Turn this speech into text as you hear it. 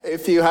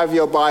If you have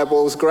your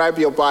Bibles, grab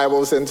your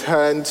Bibles and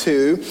turn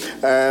to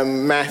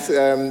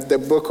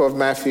the book of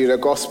Matthew, the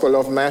Gospel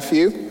of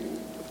Matthew.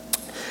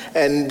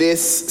 And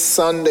this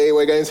Sunday,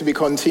 we're going to be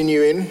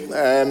continuing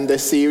the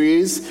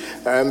series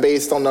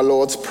based on the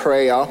Lord's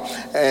Prayer.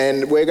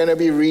 And we're going to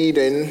be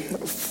reading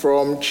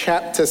from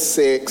chapter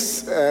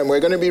 6. We're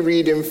going to be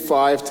reading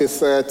 5 to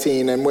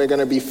 13. And we're going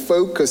to be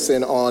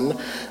focusing on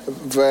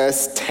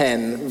verse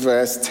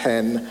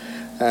 10.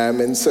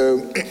 And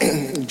so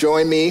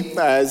join me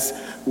as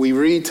we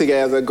read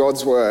together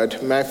God's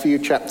Word. Matthew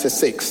chapter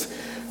 6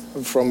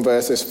 from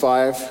verses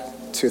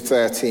 5 to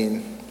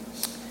 13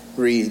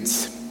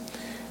 reads,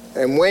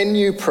 "And when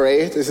you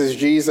pray," this is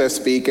Jesus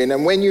speaking,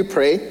 "and when you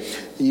pray,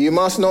 you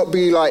must not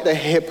be like the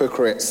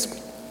hypocrites,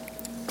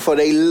 for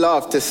they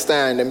love to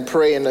stand and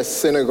pray in the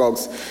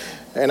synagogues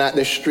and at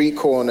the street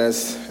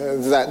corners,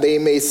 that they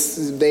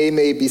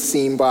may be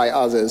seen by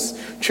others.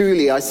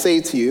 Truly, I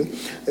say to you,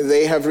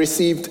 they have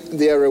received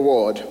their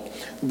reward.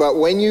 But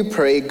when you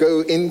pray, go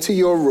into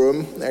your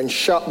room and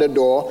shut the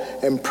door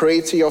and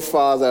pray to your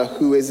Father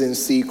who is in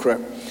secret.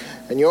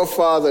 And your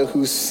Father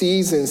who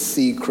sees in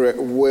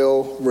secret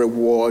will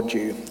reward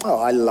you." Oh,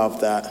 I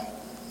love that.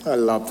 I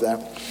love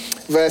that.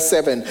 Verse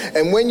 7,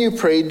 "And when you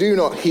pray, do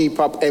not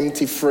heap up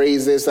empty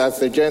phrases as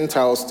the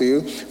Gentiles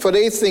do, for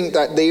they think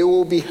that they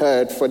will be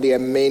heard for their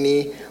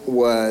many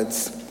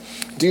words.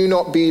 Do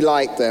not be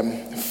like them,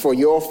 for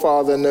your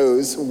Father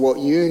knows what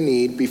you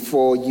need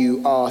before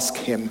you ask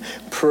him.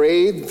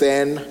 Pray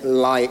then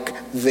like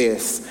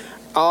this: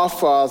 Our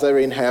Father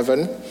in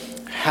heaven,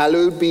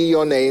 hallowed be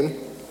your name.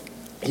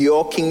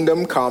 Your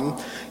kingdom come,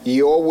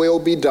 your will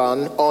be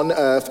done on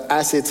earth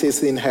as it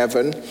is in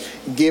heaven.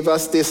 Give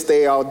us this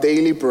day our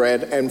daily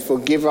bread, and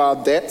forgive our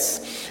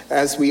debts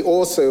as we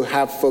also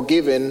have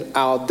forgiven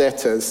our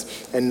debtors.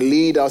 And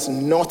lead us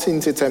not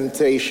into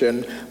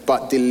temptation,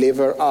 but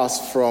deliver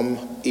us from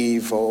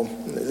evil."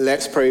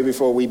 Let's pray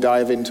before we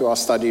dive into our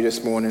study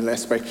this morning.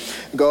 Let's pray.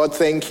 God,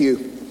 thank you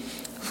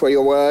for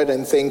your word,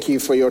 and thank you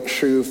for your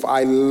truth.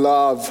 I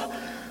love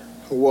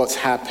what's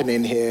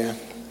happening here.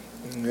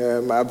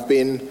 I've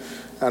been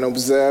an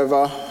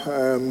observer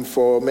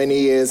for many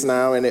years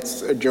now, and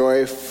it's a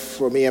joy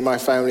for me and my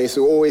family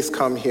to always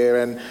come here,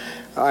 and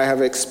I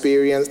have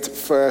experienced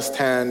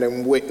firsthand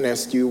and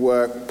witnessed you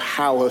work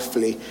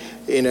powerfully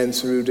in and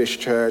through this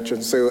church.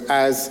 And so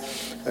as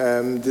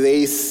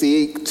they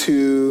seek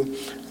to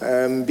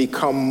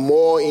become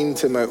more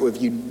intimate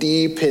with you,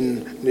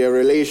 deepen their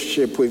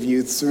relationship with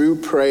you through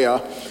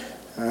prayer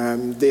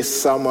this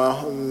summer,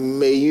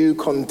 may you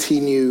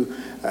continue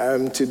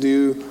to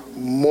do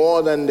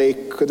more than they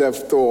could have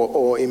thought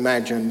or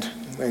imagined.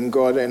 And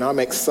God, and I'm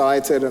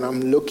excited, and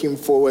I'm looking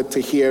forward to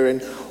hearing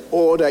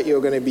all that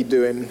you're going to be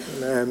doing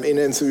in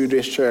and through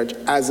this church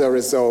as a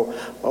result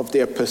of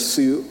their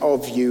pursuit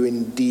of you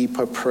in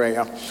deeper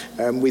prayer.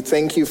 We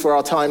thank you for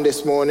our time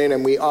this morning,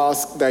 and we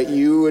ask that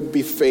you would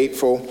be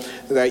faithful,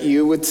 that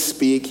you would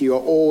speak. You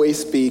are always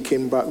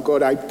speaking, but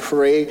God, I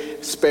pray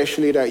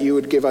especially that you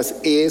would give us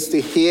ears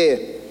to hear.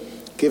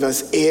 Give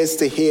us ears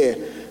to hear,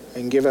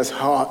 and give us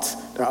hearts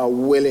that are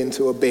willing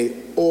to obey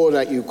all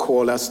that you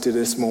call us to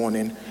this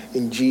morning.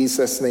 In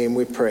Jesus' name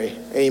we pray.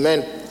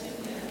 Amen.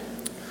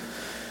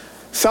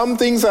 Some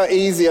things are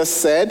easier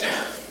said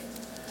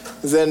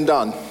than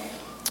done.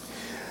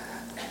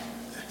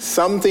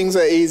 Some things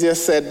are easier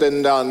said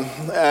than done.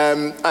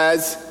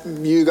 As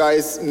you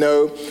guys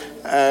know,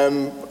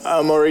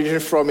 I'm originally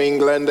from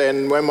England,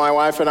 and when my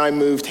wife and I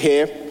moved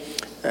here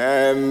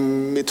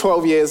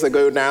 12 years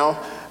ago now,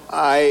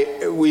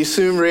 we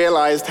soon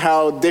realized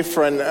how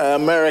different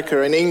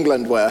America and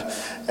England were.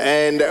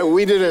 And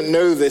we didn't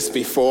know this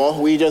before.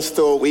 We just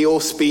thought we all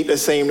speak the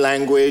same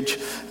language.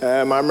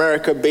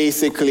 America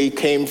basically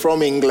came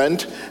from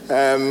England.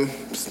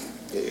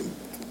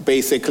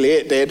 Basically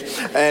it did.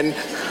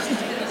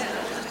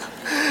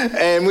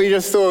 And we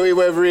just thought we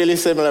were really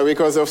similar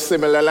because of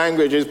similar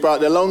languages. But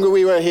the longer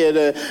we were here,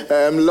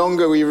 the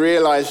longer we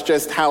realized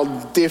just how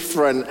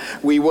different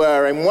we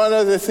were. And one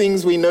of the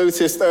things we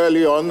noticed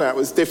early on that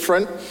was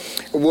different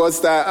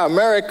was that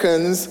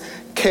Americans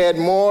cared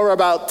more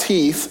about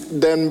teeth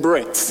than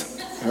Brits.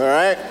 All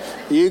right?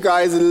 You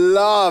guys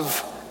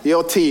love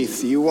your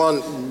teeth. You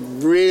want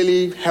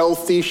really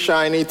healthy,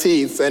 shiny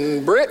teeth.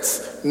 And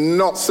Brits,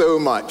 not so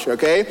much,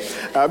 okay?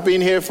 I've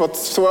been here for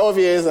 12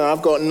 years and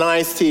I've got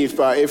nice teeth,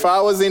 but if I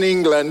was in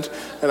England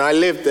and I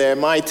lived there,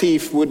 my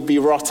teeth would be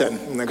rotten,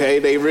 okay?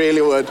 They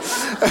really would.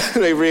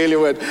 They really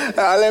would.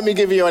 Let me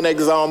give you an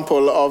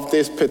example of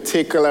this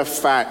particular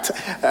fact.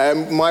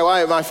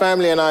 My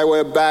family and I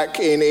were back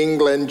in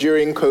England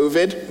during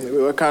COVID. We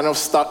were kind of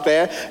stuck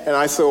there, and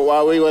I thought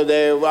while we were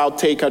there, I'll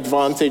take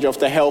advantage of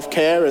the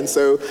healthcare, and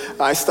so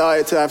I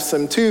started to have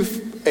some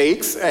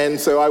toothaches, and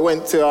so I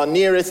went to our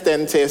nearest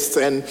dentist,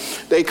 and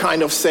they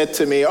kind of said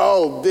to me,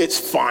 "Oh, it's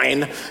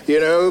fine,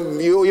 you're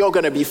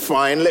going to be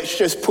fine. Let's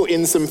just put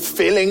in some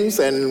fillings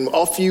and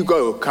off you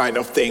go," kind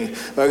of thing,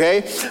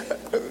 okay?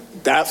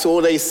 That's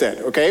all they said,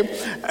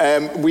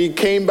 okay? We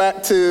came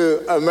back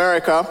to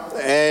America,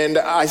 and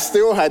I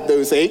still had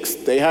those aches.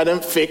 They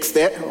hadn't fixed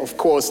it. Of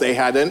course they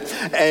hadn't.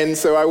 And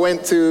so I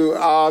went to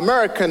our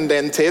American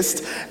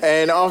dentist,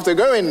 and after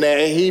going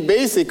there, he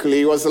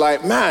basically was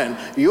like, man,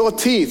 your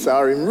teeth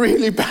are in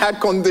really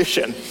bad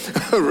condition,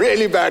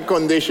 really bad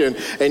condition.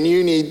 And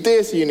you need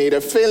this, you need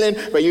a filling,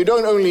 but you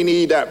don't only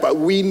need that, but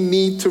we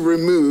need to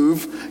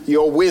remove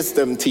your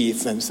wisdom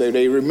teeth. And so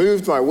they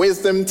removed my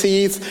wisdom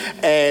teeth,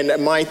 and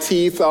my teeth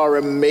are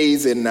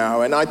amazing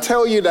now. And I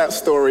tell you that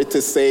story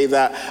to say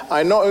that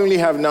I not only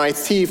have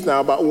nice teeth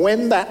now, but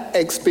when that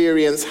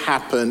experience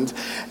happened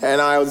and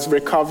I was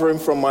recovering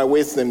from my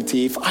wisdom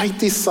teeth, I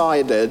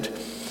decided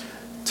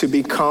to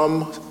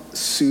become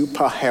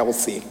super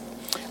healthy.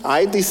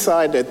 I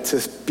decided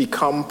to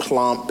become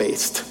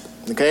plant-based,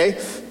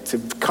 okay? To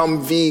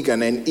become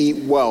vegan and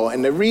eat well.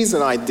 And the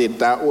reason I did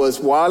that was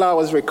while I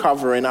was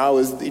recovering, I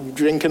was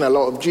drinking a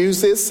lot of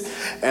juices,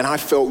 and I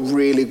felt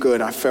really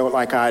good. I felt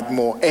like I had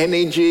more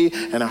energy,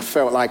 and I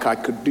felt like I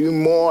could do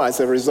more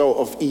as a result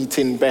of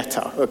eating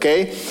better,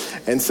 okay?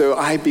 And so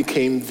I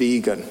became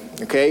vegan,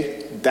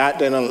 okay? That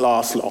didn't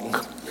last long.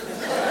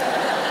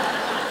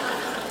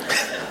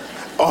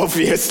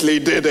 Obviously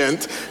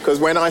didn't, because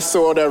when I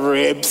saw the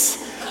ribs,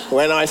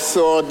 when I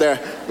saw the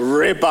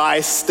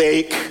ribeye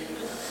steak,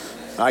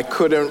 I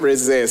couldn't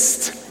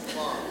resist.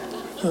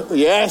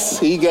 Yes,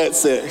 he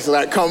gets it. He's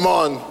like, come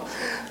on.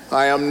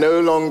 I am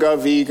no longer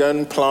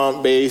vegan,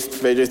 plant-based,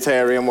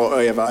 vegetarian,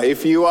 whatever.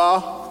 If you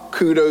are,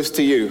 kudos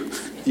to you.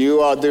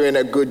 You are doing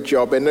a good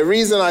job. And the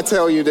reason I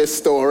tell you this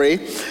story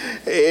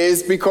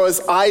is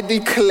because I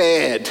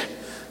declared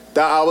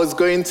that I was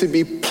going to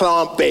be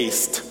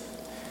plant-based.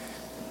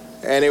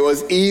 And it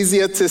was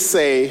easier to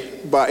say,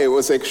 but it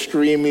was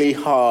extremely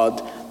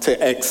hard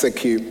to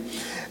execute.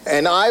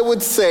 And I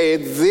would say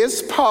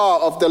this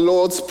part of the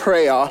Lord's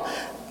Prayer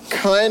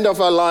kind of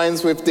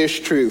aligns with this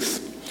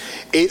truth.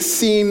 It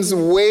seems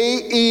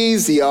way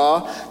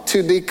easier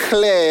to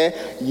declare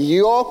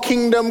your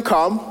kingdom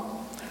come,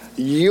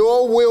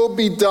 your will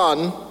be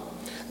done,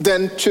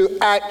 than to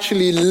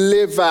actually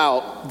live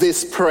out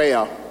this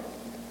prayer.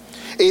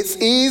 It's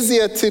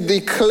easier to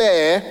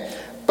declare,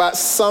 but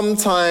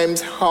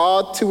sometimes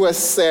hard to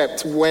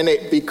accept when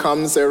it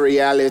becomes a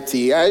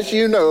reality. As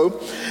you know,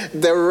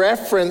 the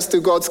reference to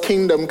God's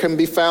kingdom can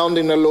be found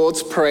in the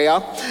Lord's Prayer,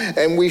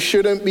 and we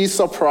shouldn't be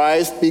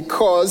surprised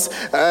because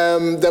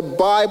the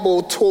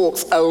Bible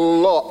talks a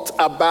lot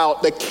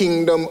about the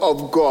kingdom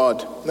of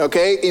God.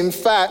 Okay, in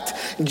fact,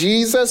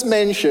 Jesus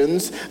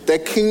mentions the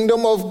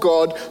kingdom of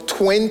God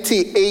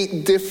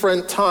 28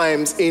 different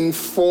times in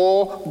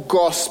 4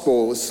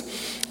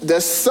 Gospels. The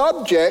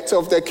subject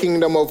of the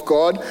kingdom of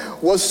God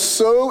was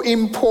so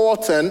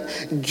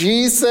important,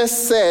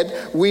 Jesus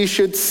said we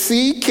should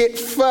seek it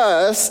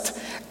first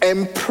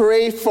and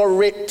pray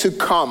for it to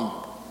come.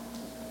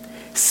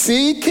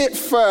 Seek it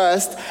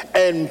first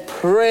and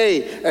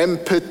pray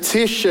and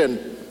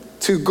petition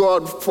to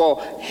God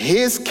for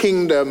his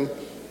kingdom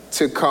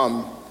to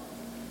come.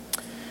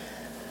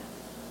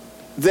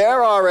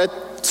 There are a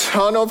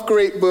ton of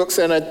great books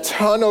and a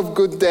ton of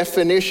good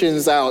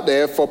definitions out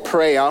there for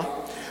prayer.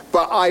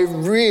 But I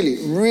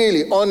really,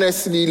 really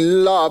honestly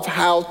love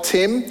how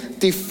Tim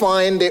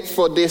defined it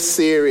for this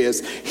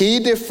series. He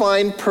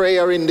defined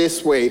prayer in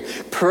this way.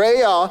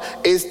 Prayer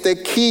is the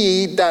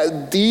key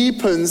that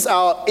deepens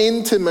our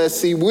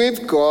intimacy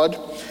with God,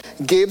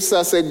 gives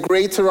us a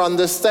greater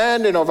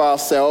understanding of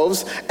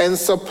ourselves, and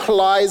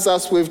supplies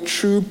us with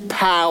true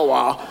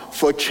power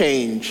for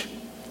change.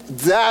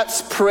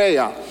 That's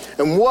prayer.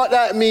 And what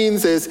that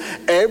means is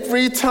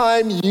every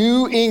time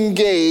you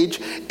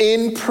engage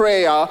in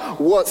prayer,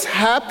 what's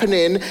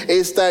happening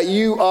is that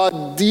you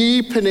are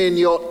deepening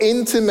your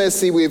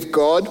intimacy with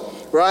God,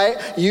 right?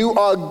 You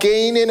are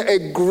gaining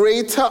a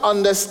greater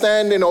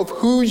understanding of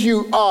who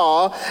you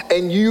are,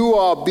 and you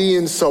are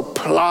being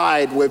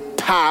supplied with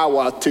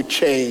power to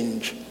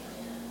change.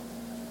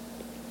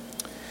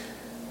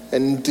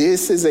 And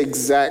this is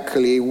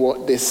exactly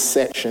what this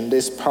section,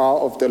 this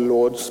part of the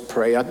Lord's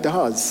Prayer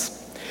does.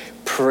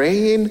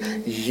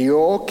 Praying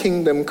your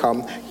kingdom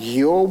come,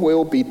 your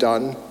will be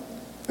done,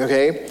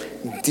 okay,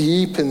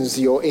 deepens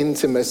your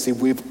intimacy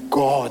with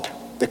God,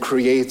 the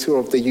creator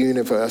of the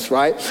universe,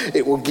 right?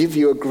 It will give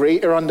you a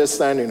greater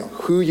understanding of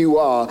who you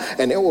are,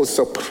 and it will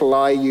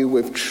supply you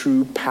with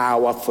true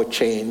power for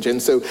change.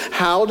 And so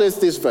how does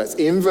this verse,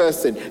 in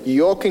verse 10,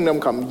 your kingdom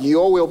come,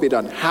 your will be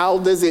done, how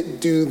does it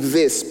do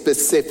this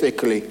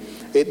specifically?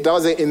 It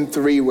does it in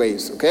 3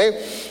 ways,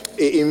 okay?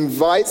 It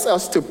invites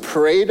us to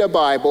pray the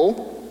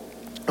Bible.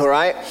 All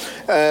right,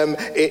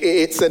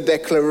 it's a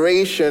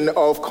declaration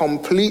of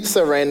complete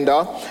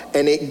surrender,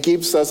 and it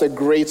gives us a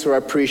greater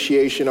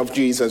appreciation of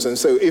Jesus. And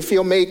so if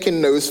you're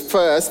making notes,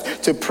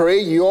 first, to pray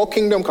your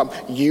kingdom come,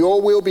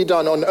 your will be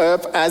done on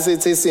earth as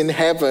it is in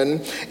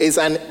heaven, is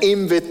an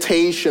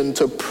invitation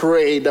to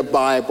pray the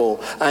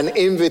Bible, an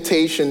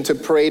invitation to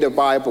pray the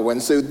Bible.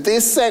 And so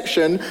this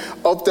section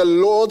of the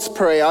Lord's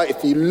Prayer,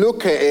 if you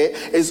look at it,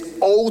 is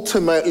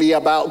ultimately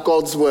about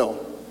God's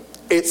will.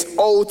 It's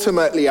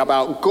ultimately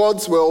about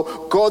God's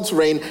will, God's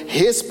reign,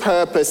 his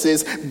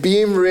purposes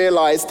being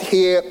realized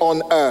here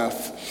on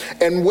earth.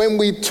 And when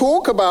we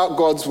talk about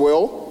God's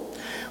will,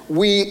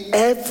 we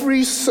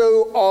every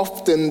so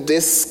often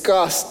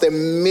discuss the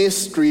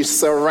mystery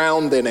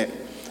surrounding it.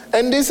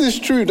 And this is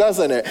true,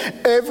 doesn't it?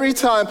 Every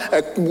time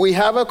we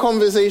have a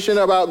conversation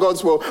about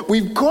God's will,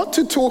 we've got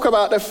to talk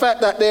about the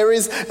fact that there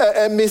is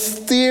a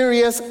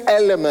mysterious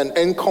element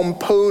and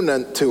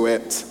component to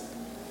it.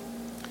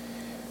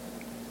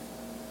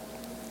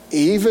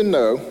 Even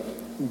though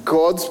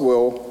God's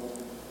will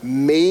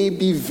may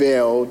be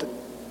veiled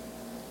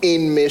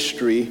in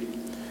mystery,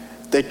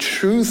 the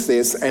truth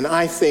is, and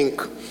I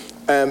think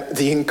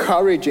the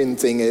encouraging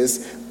thing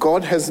is,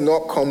 God has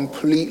not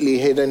completely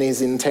hidden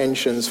his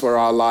intentions for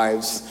our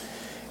lives.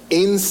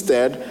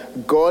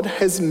 Instead, God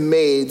has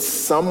made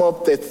some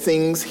of the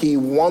things he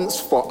wants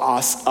for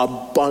us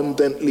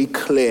abundantly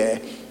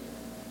clear.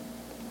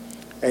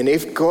 And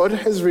if God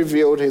has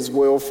revealed his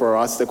will for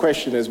us, the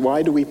question is,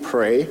 why do we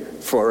pray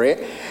for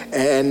it?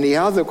 And the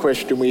other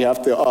question we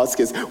have to ask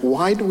is,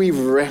 why do we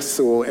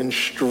wrestle and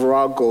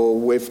struggle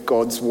with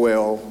God's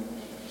will?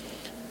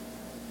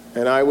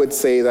 And I would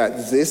say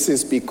that this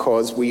is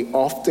because we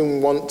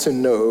often want to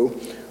know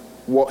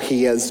what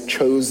he has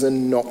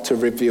chosen not to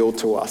reveal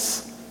to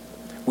us.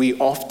 We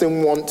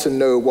often want to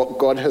know what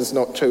God has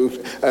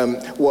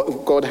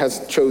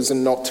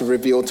chosen not to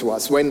reveal to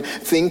us. When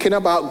thinking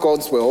about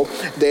God's will,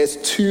 there's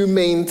two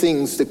main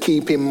things to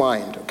keep in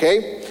mind,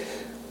 okay?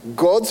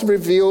 God's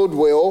revealed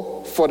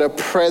will for the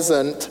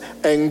present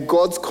and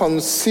God's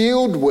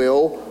concealed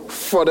will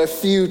for the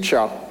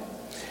future.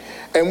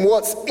 And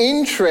what's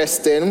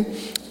interesting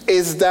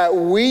is that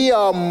we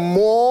are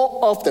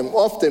more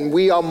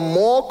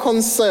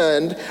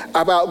concerned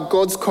about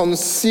God's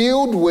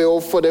concealed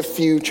will for the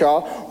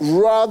future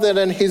rather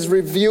than his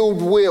revealed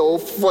will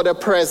for the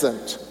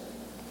present.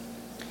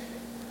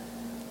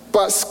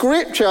 But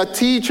Scripture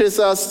teaches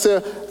us to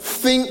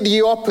think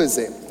the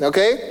opposite,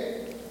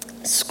 okay?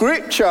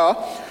 Scripture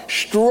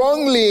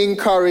strongly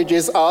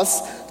encourages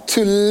us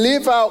to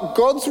live out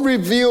God's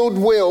revealed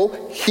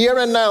will here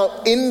and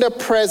now in the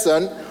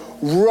present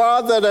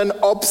rather than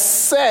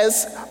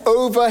obsess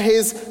over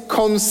his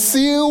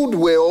concealed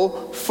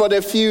will for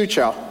the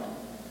future.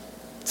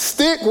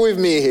 Stick with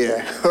me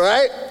here,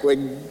 right? We're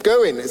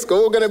going. It's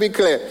all going to be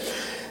clear.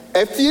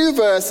 A few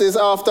verses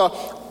after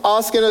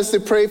asking us to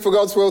pray for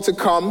God's will to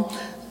come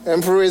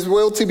and for his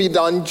will to be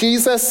done,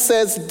 Jesus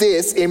says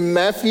this in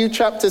Matthew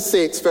chapter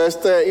 6, verse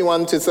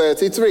 31 to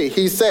 33.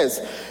 He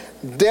says,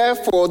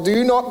 "Therefore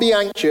do not be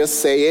anxious,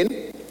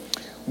 saying,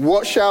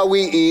 what shall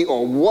we eat,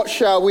 or what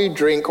shall we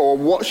drink, or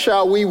what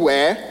shall we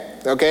wear?"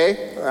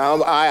 Okay?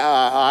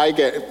 I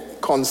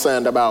get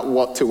concerned about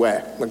what to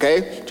wear.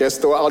 Okay?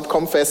 Just thought I'd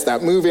confess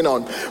that. Moving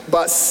on.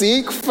 "But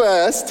seek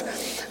first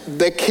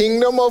the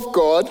kingdom of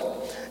God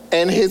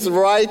and his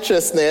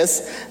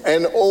righteousness,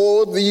 and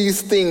all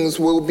these things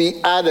will be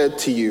added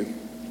to you."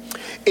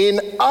 In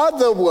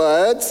other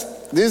words,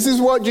 this is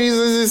what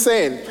Jesus is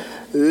saying.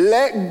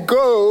 Let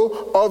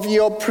go of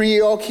your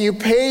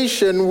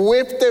preoccupation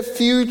with the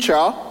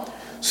future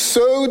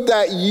so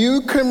that you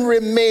can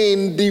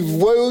remain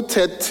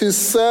devoted to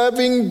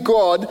serving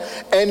God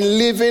and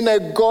living a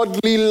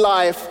godly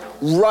life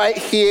right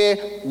here,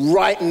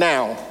 right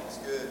now.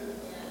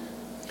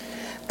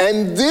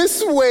 And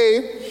this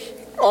way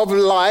of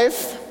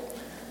life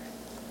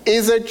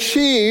is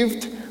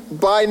achieved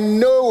by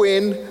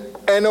knowing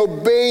and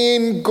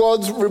obeying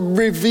God's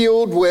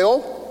revealed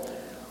will,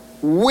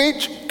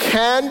 which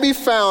can be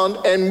found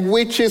and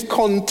which is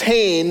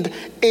contained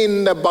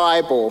in the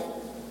Bible.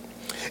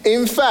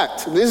 In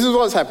fact, this is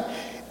what's happening.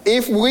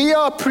 If we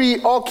are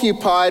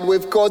preoccupied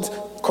with God's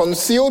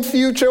concealed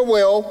future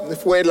will,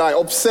 if we're like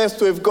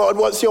obsessed with God,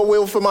 what's your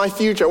will for my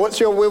future? What's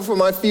your will for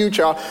my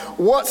future?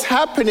 What's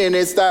happening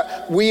is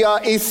that we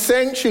are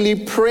essentially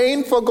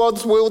praying for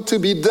God's will to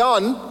be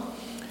done,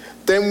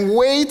 then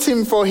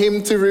waiting for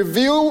him to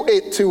reveal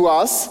it to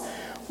us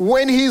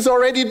when he's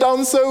already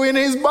done so in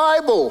his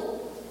Bible.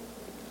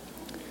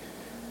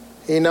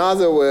 In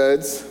other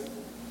words,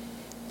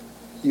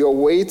 you're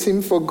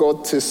waiting for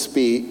God to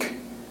speak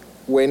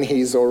when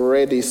he's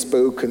already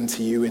spoken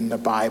to you in the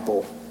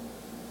Bible.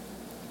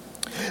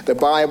 The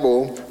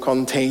Bible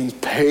contains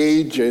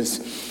pages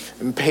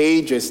and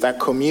pages that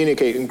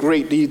communicate in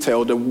great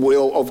detail the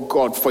will of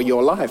God for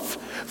your life.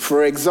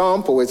 For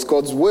example, it's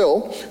God's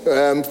will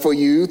for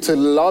you to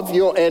love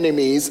your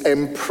enemies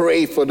and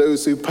pray for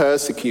those who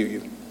persecute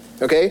you.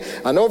 Okay?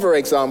 Another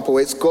example,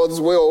 it's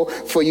God's will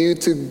for you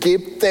to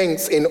give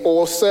thanks in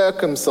all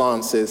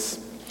circumstances.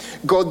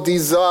 God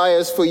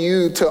desires for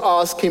you to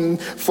ask him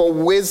for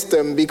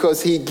wisdom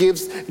because he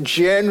gives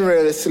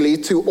generously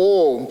to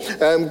all.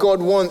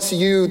 God wants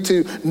you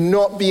to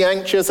not be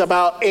anxious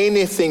about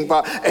anything,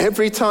 but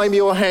every time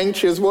you're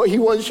anxious, what he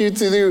wants you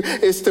to do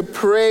is to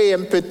pray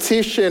and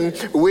petition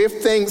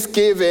with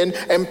thanksgiving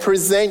and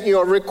present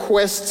your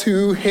request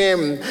to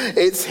him.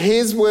 It's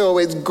his will,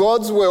 it's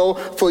God's will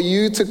for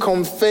you to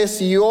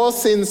confess your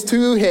sins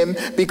to him,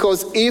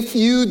 because if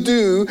you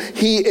do,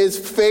 he is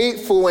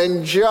faithful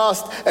and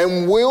just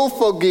and will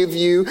forgive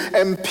you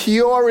and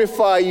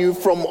purify you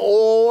from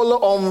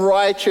all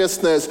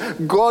unrighteousness.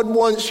 God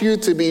wants you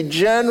to be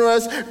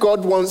generous.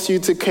 God wants you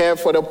to care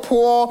for the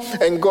poor,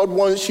 and God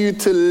wants you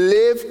to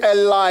live a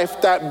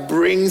life that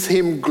brings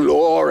him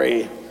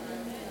glory.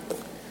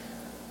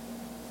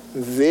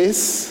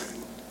 These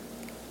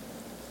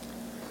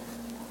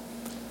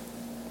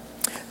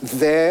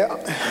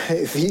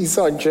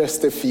are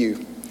just a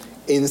few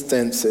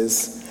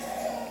instances.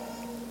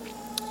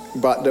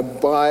 But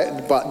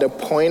the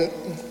point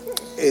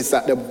is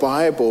that the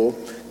Bible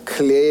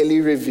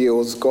clearly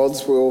reveals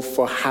God's will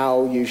for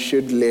how you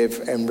should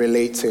live and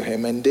relate to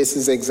him. And this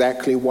is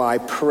exactly why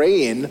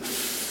praying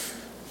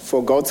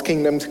for God's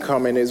kingdom to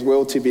come and his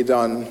will to be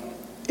done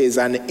is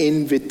an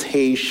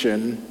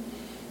invitation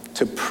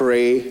to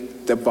pray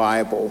the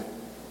Bible.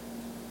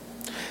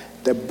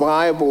 The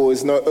Bible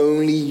is not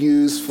only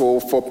useful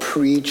for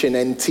preaching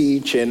and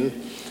teaching,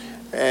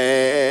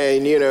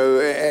 and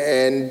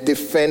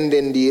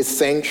defending the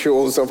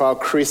essentials of our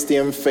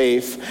Christian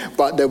faith,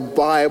 but the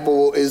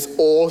Bible is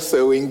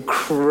also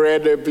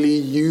incredibly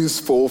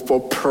useful for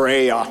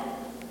prayer.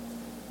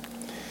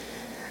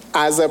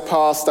 As a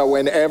pastor,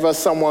 whenever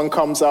someone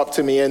comes up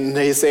to me and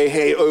they say,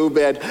 "Hey,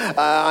 Obed,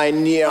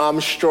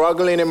 I'm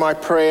struggling in my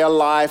prayer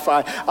life.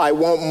 I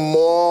want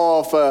more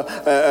of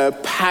a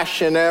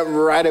passionate,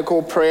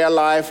 radical prayer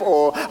life,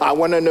 or I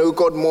want to know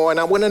God more, and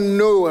I want to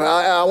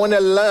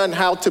learn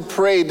how to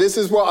pray." This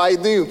is what I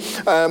do.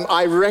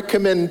 I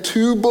recommend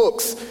 2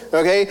 books,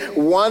 okay?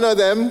 One of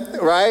them,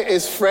 right,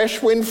 is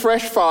Fresh Wind,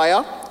 Fresh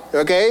Fire,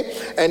 okay?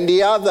 And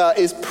the other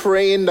is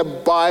Praying the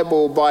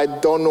Bible by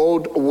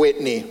Donald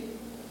Whitney.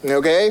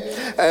 Okay,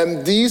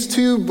 these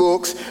 2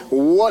 books,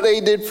 what they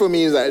did for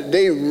me is that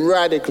they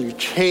radically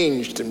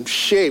changed and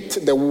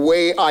shaped the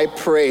way I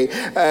pray.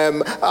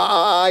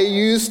 I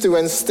used to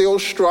and still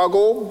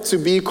struggle to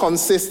be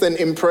consistent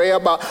in prayer,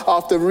 but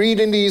after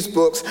reading these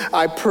books,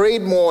 I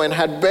prayed more and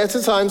had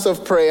better times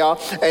of prayer.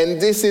 And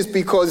this is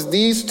because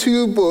these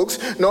 2 books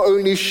not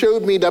only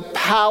showed me the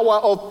power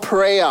of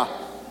prayer,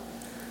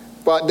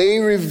 but they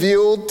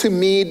revealed to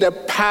me the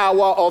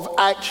power of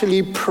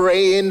actually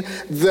praying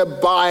the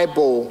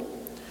Bible.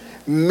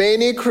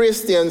 Many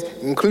Christians,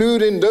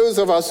 including those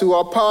of us who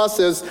are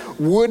pastors,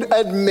 would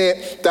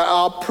admit that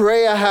our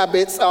prayer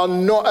habits are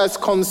not as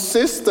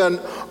consistent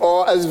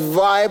or as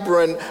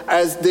vibrant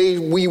as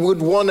we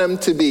would want them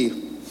to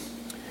be.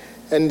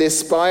 And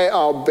despite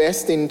our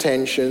best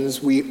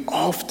intentions, we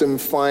often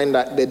find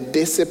that the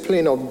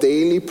discipline of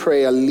daily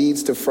prayer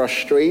leads to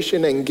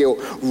frustration and guilt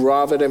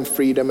rather than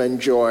freedom and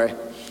joy.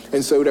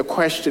 And so the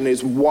question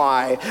is,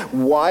 why?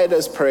 Why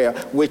does prayer,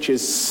 which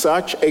is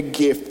such a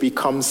gift,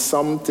 become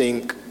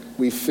something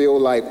we feel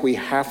like we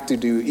have to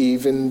do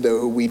even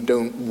though we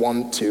don't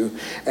want to?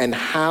 And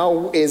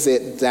how is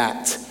it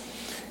that,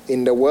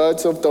 in the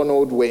words of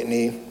Donald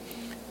Whitney,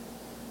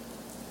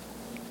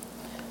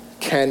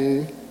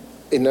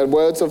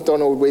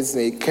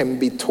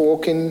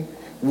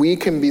 we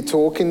can be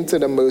talking to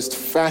the most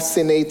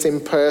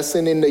fascinating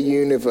person in the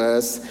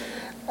universe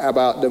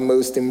about the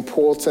most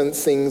important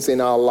things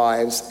in our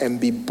lives and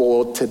be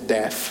bored to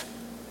death.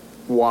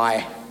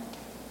 Why?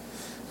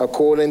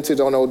 According to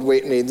Donald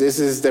Whitney, this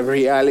is the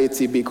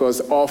reality,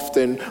 because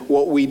often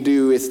what we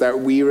do is that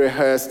we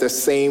rehearse the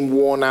same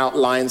worn out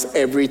lines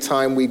every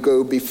time we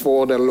go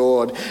before the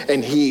Lord.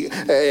 And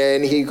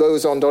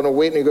Donald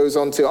Whitney goes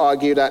on to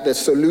argue that the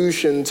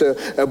solution to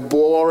a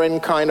boring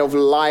kind of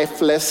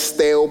lifeless,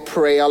 stale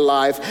prayer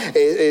life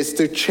is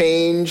a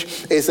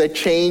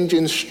change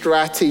in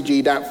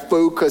strategy that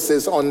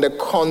focuses on the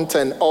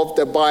content of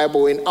the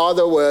Bible. In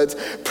other words,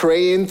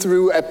 praying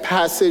through a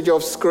passage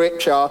of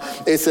scripture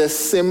is a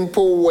simple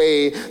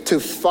way to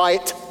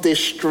fight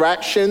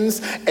distractions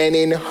and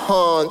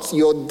enhance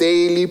your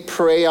daily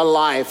prayer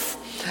life.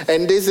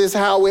 And this is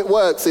how it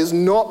works. It's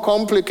not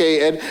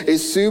complicated.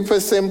 It's super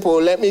simple.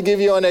 Let me give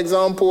you an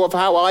example of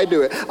how I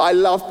do it. I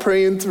love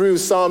praying through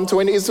Psalm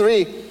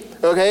 23.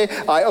 Okay,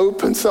 I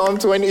open Psalm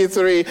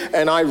 23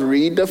 and I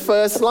read the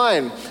first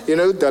line.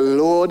 The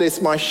Lord is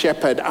my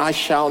shepherd, I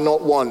shall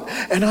not want.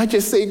 And I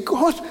just say,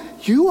 God,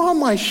 you are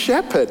my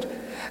shepherd.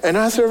 And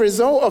as a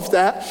result of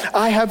that,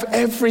 I have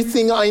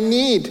everything I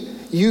need.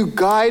 You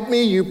guide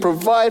me, you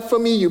provide for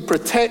me, you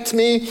protect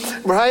me,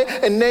 right?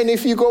 And then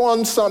if you go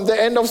on the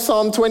end of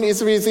Psalm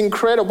 23 is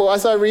incredible.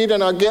 As I read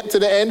and I get to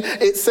the end,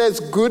 it says,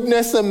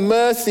 goodness and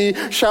mercy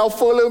shall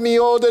follow me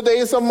all the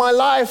days of my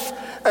life.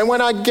 And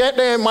when I get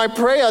there in my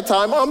prayer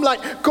time, I'm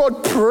like,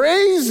 God,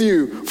 praise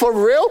you. For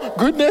real,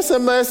 goodness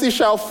and mercy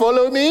shall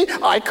follow me.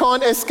 I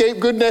can't escape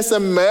goodness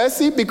and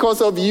mercy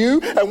because of you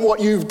and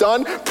what you've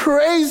done.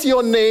 Praise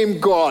your name,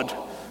 God.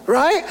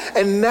 Right?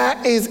 And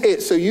that is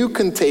it. So you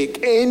can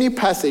take any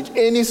passage,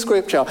 any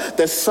scripture.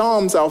 The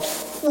Psalms are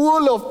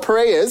full of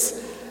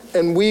prayers,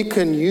 and we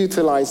can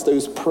utilize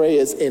those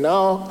prayers in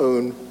our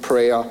own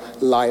prayer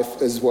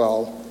life as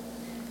well.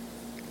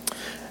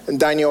 And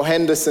Daniel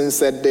Henderson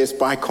said this: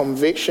 by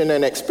conviction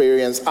and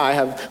experience, I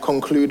have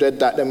concluded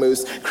that the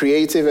most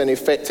creative and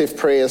effective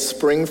prayers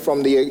spring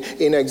from the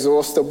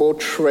inexhaustible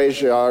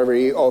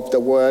treasury of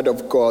the Word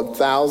of God.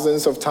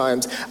 Thousands of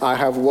times I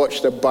have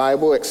watched the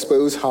Bible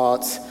expose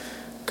hearts,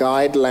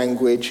 guide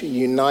language,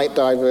 unite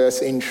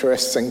diverse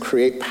interests, and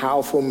create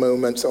powerful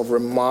moments of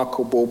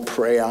remarkable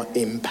prayer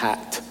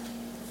impact.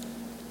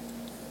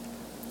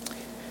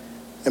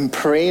 And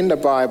praying the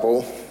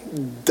Bible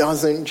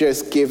doesn't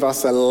just give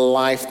us a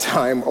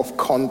lifetime of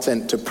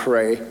content to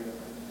pray.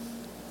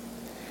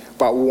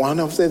 But one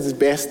of the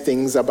best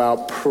things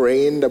about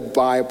praying the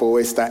Bible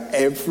is that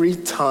every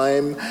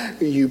time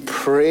you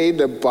pray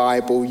the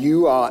Bible,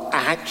 you are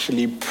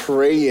actually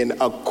praying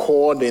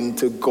according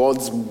to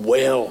God's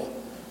will.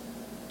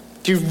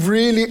 You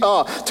really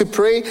are. To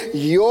pray,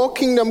 your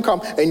kingdom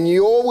come and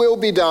your will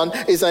be done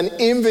is an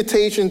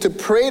invitation to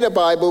pray the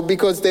Bible,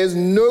 because there's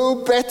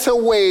no better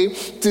way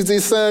to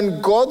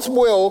discern God's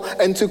will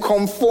and to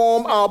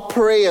conform our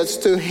prayers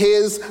to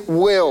his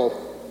will.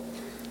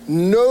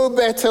 No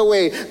better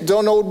way.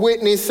 Donald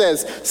Whitney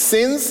says,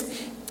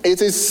 since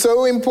it is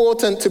so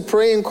important to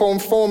pray in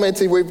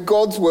conformity with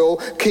God's will,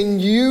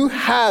 can you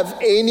have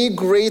any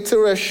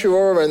greater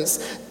assurance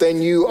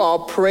than you are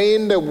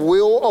praying the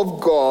will of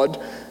God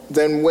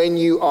than when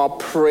you are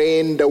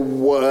praying the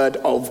word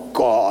of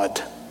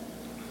God?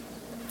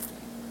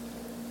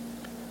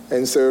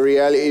 And so,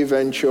 Reality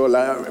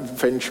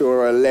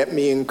Ventura, let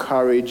me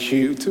encourage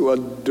you to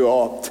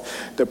adopt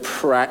the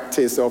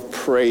practice of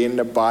praying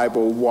the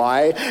Bible.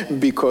 Why?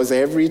 Because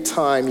every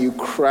time you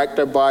crack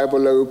the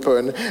Bible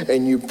open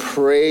and you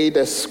pray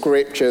the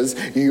scriptures,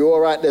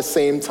 you're at the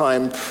same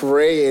time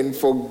praying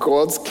for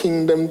God's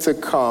kingdom to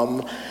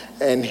come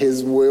and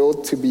his will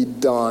to be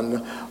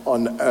done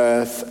on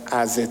earth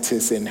as it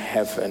is in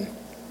heaven.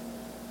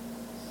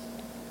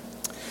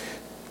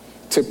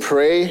 To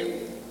pray,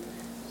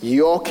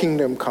 your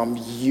kingdom come,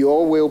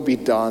 your will be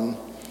done,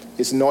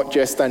 is not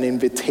just an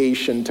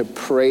invitation to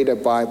pray the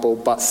Bible,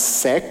 but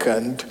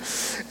second,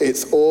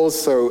 it's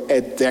also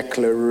a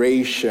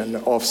declaration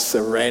of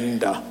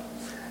surrender.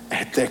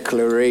 A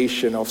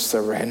declaration of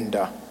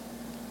surrender.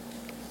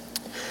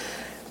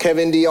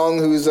 Kevin DeYoung,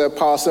 who's a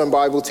pastor and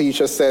Bible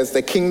teacher, says,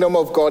 the kingdom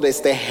of God is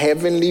the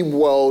heavenly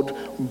world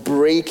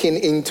breaking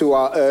into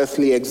our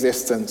earthly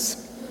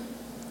existence.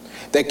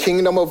 The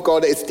kingdom of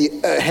God is the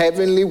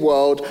heavenly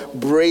world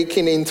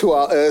breaking into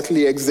our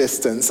earthly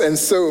existence. And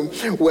so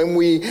when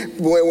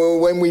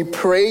we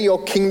pray,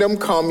 your kingdom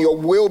come, your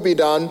will be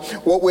done,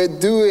 what we're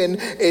doing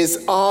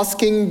is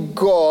asking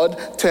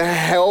God to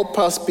help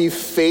us be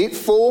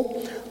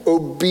faithful,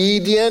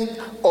 obedient,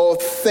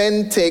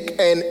 authentic,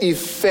 and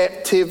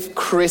effective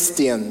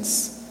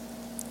Christians.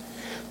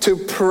 To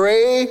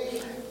pray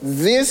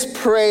this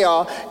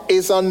prayer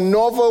is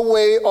another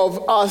way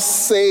of us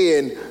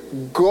saying,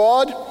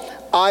 God,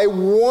 I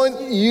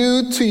want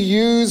you to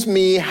use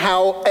me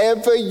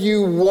however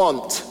you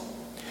want.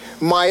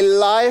 My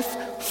life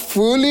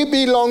fully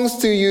belongs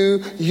to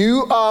you.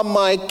 You are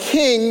my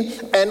king,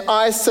 and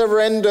I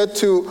surrender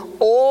to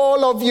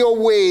all of your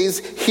ways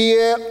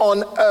here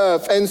on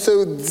earth. And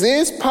so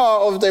this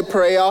part of the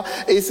prayer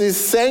is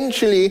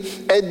essentially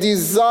a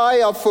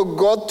desire for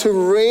God to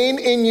reign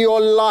in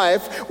your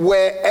life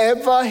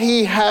wherever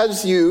he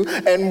has you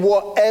and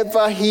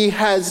whatever he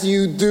has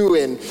you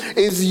doing.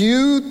 Is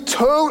you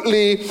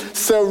totally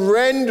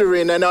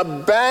surrendering and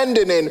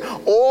abandoning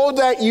all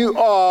that you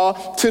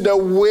are to the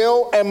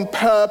will and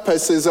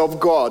purposes of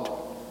God.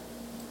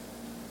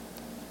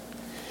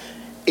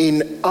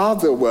 In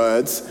other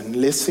words, and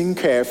listen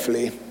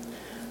carefully,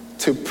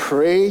 to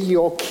pray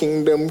your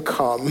kingdom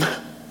come,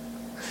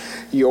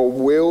 your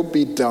will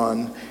be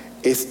done,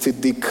 is to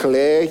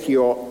declare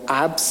your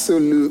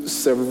absolute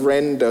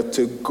surrender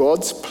to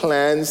God's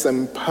plans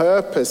and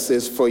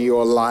purposes for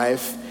your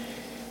life,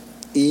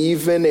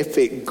 even if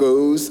it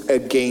goes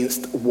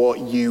against what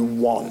you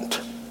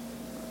want.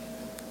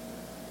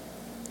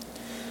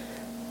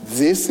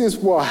 This is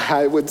why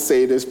I would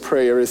say this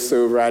prayer is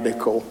so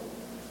radical.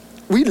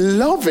 We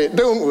love it,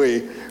 don't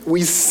we?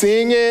 We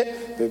sing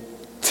it, the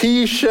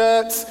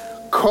t-shirts,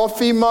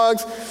 coffee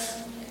mugs.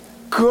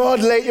 God,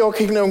 let your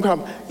kingdom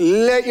come.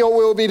 Let your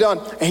will be done.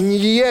 And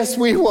yes,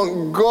 we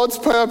want God's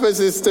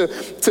purposes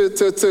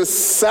to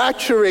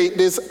saturate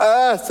this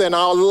earth and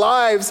our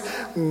lives,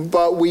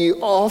 but we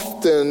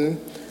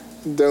often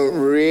don't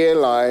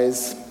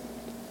realize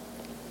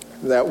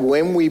that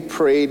when we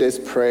pray this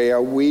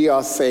prayer, we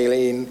are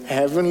saying,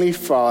 Heavenly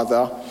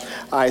Father,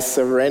 I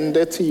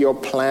surrender to your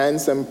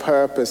plans and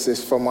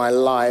purposes for my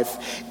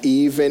life,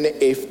 even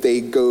if they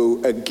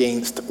go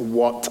against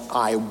what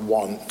I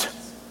want.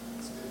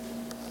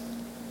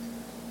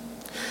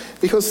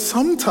 Because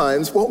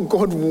sometimes what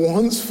God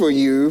wants for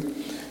you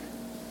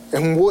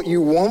and what you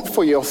want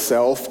for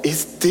yourself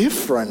is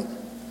different.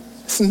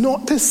 It's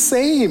not the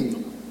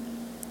same.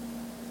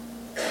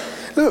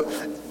 Look,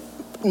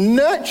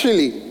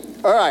 naturally,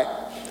 all right,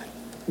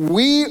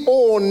 we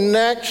all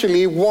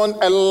naturally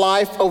want a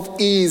life of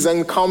ease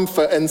and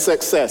comfort and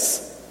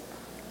success.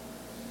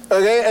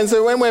 Okay, and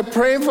so when we're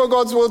praying for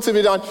God's will to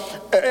be done,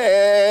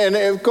 and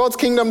if God's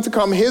kingdom to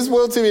come, his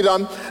will to be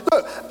done,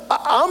 look,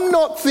 I'm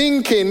not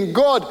thinking,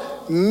 God,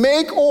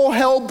 make all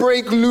hell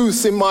break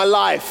loose in my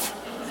life.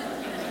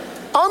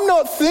 I'm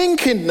not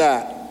thinking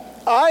that.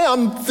 I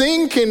am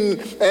thinking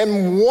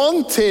and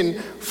wanting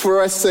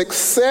for a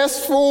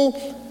successful,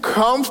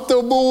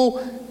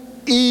 comfortable,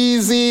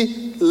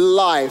 easy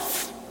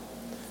life.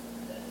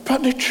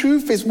 But the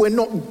truth is, we're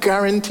not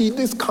guaranteed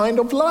this kind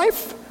of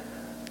life.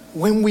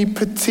 When we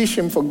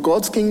petition for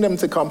God's kingdom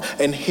to come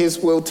and his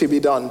will to be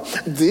done,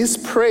 this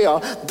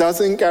prayer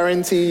doesn't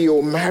guarantee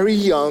you'll marry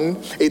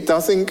young. It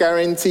doesn't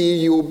guarantee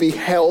you'll be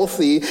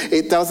healthy.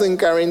 It doesn't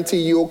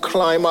guarantee you'll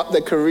climb up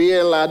the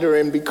career ladder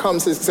and become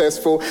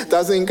successful. It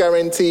doesn't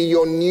guarantee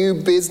your new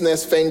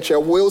business venture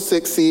will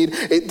succeed.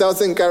 It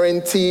doesn't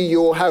guarantee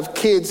you'll have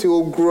kids who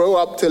will grow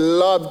up to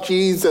love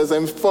Jesus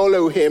and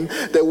follow him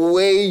the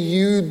way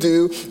you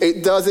do.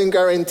 It doesn't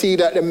guarantee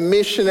that the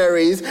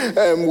missionaries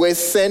we're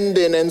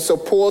sending and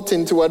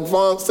supporting to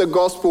advance the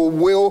gospel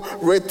will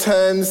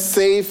return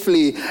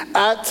safely.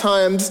 At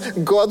times,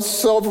 God's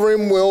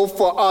sovereign will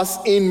for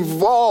us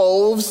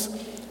involves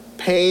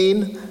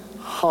pain,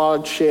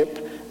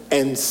 hardship,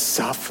 and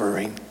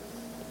suffering.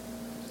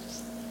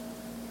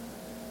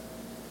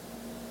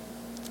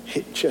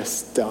 It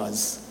just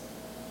does.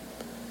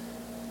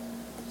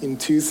 In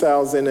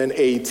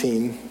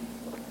 2018,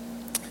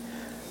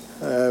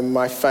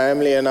 my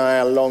family and I,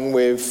 along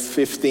with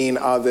 15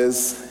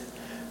 others,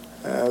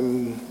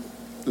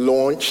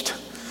 launched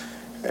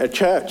a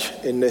church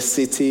in the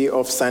city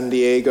of San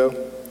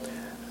Diego.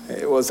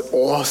 It was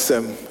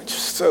awesome,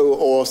 just so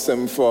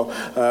awesome for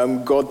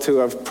God to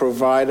have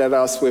provided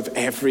us with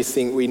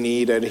everything we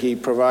needed. He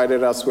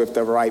provided us with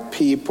the right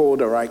people,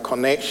 the right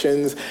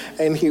connections,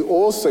 and he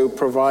also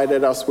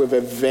provided us with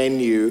a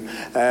venue.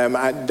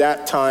 At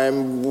that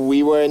time,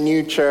 we were a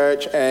new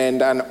church,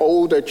 and an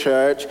older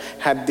church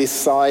had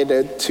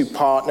decided to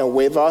partner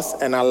with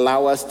us and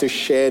allow us to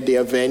share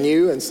their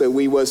venue, and so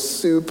we were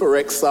super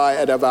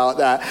excited about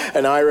that.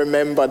 And I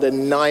remember the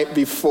night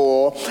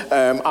before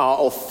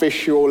our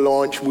official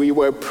launch, we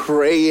were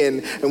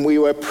praying, and we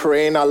were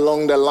praying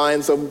along the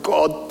lines of,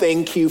 God,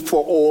 thank you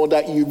for all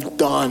that you've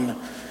done.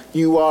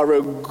 You are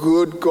a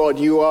good God.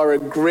 You are a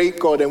great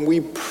God. And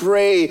we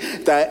pray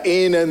that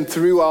in and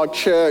through our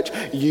church,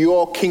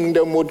 your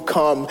kingdom would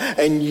come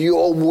and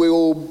your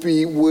will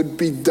would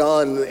be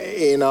done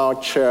in our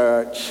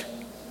church.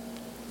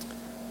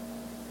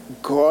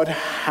 God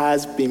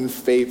has been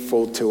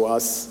faithful to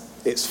us.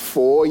 It's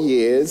 4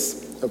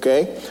 years,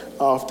 okay,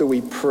 after we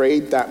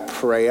prayed that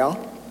prayer.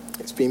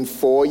 It's been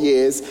 4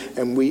 years,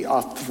 and we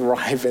are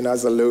thriving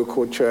as a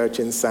local church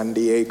in San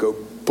Diego.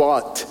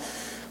 But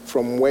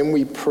from when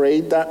we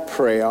prayed that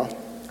prayer,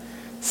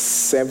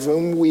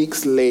 7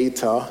 weeks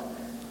later,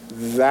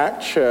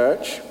 that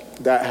church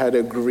that had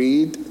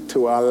agreed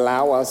to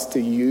allow us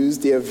to use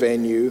their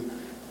venue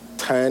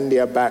turned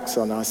their backs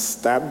on us,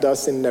 stabbed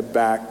us in the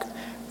back,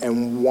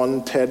 and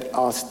wanted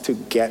us to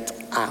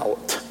get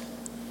out.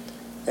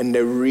 And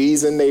the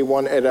reason they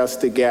wanted us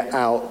to get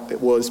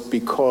out was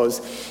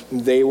because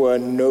they were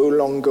no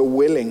longer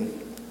willing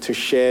to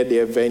share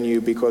their venue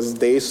because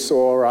they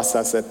saw us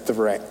as a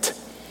threat.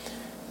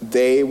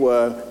 They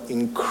were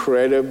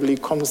incredibly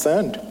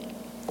concerned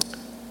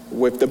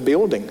with the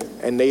building,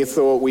 and they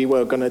thought we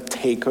were going to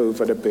take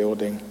over the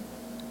building.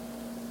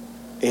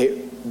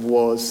 It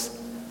was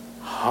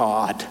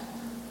hard.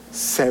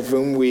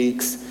 7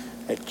 weeks,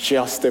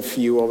 just a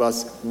few of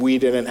us. We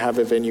didn't have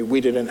a venue.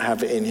 We didn't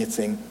have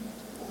anything.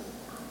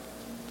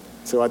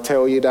 So I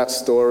tell you that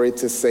story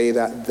to say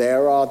that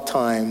there are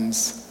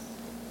times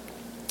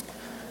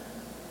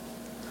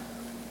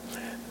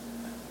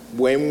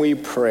when we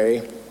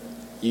pray,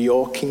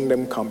 your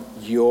kingdom come,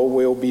 your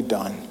will be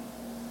done,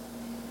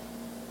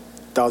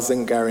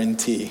 doesn't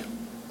guarantee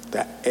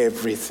that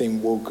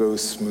everything will go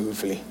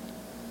smoothly.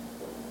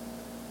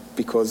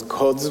 Because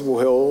God's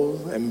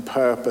will and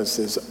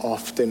purposes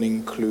often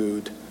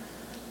include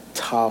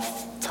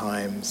tough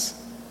times.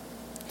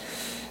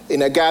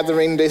 In a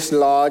gathering this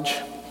large,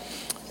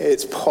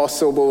 it's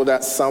possible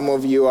that some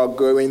of you are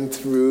going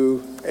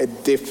through a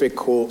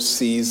difficult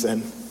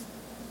season.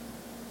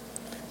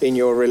 In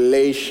your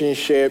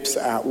relationships,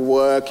 at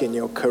work, in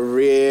your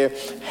career,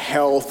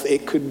 health,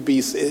 it could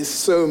be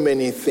so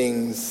many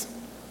things.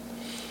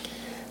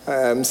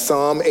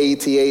 Psalm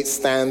 88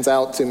 stands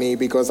out to me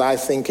because I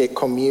think it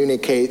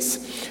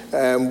communicates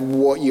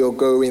what you're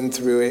going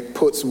through. It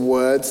puts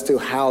words to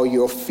how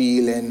you're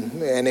feeling.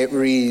 And it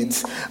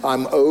reads,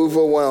 I'm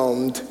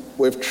overwhelmed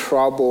with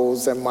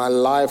troubles and my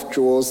life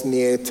draws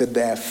near to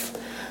death.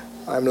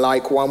 I'm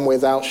like one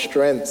without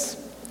strength.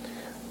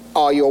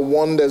 Are your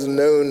wonders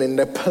known in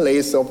the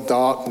place of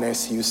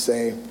darkness, you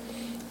say?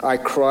 I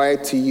cry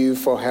to you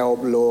for help,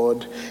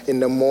 Lord.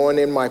 In the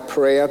morning, my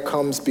prayer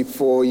comes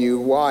before you.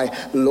 Why,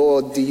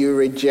 Lord, do you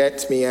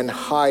reject me and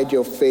hide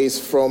your face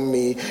from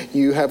me?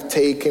 You have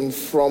taken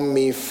from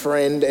me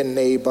friend and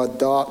neighbor.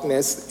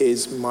 Darkness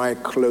is my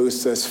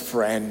closest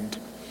friend.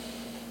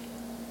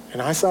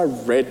 And as I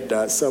read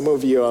that, some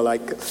of you are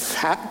like,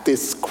 that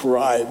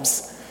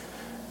describes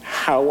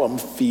how I'm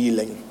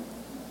feeling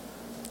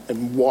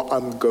and what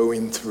I'm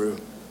going through.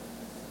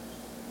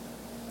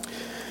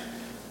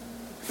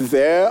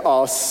 There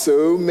are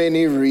so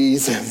many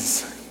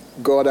reasons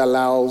God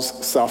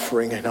allows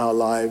suffering in our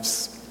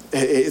lives.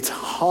 It's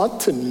hard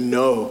to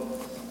know.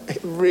 It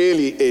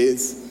really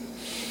is.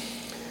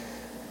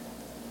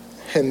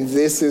 And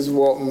this is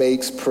what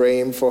makes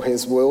praying for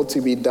his will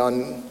to be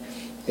done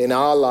in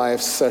our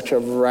lives such a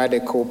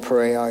radical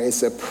prayer.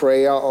 It's a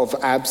prayer of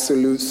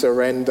absolute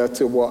surrender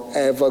to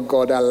whatever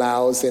God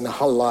allows in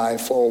our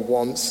life or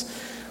wants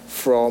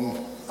from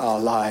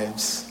our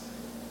lives.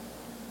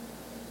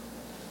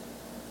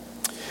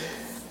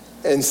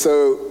 And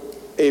so,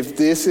 if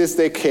this is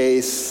the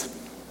case,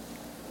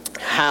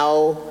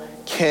 how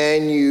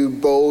can you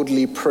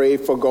boldly pray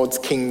for God's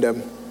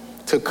kingdom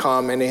to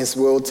come and his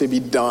will to be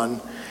done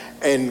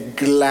and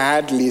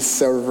gladly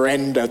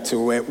surrender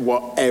to it,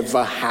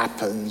 whatever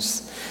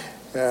happens?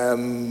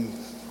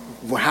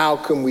 How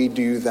can we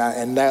do that?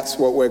 And that's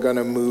what we're going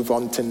to move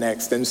on to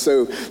next. And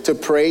so to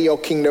pray your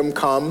kingdom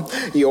come,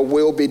 your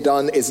will be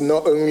done is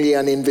not only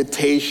an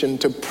invitation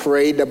to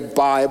pray the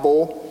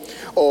Bible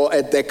or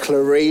a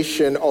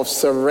declaration of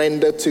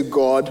surrender to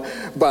God,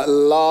 but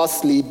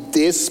lastly,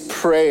 this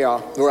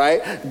prayer,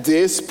 right?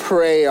 This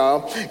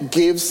prayer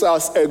gives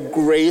us a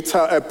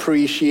greater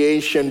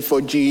appreciation for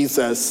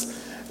Jesus.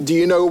 Do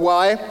you know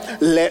why?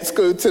 Let's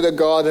go to the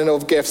Garden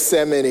of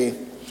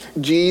Gethsemane.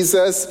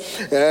 Jesus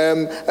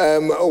enters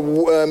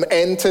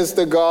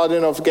the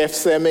Garden of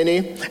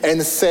Gethsemane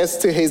and says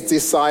to his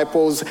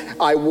disciples,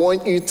 I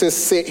want you to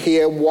sit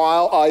here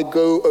while I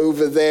go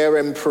over there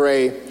and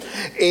pray.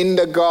 In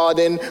the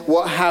garden,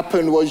 what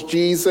happened was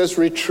Jesus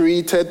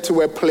retreated to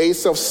a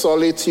place of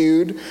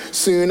solitude.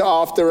 Soon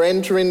after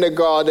entering the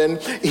garden,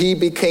 he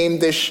became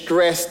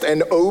distressed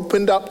and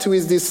opened up to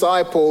his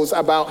disciples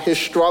about his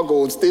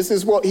struggles. This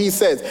is what he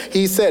said.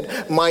 He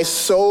said, my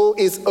soul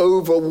is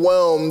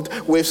overwhelmed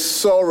with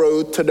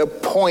sorrow to the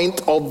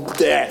point of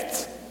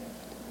death.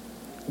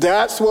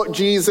 That's what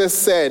Jesus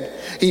said.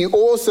 He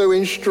also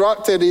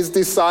instructed his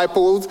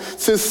disciples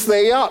to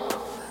stay up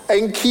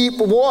and keep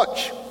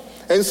watch.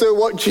 And so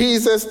what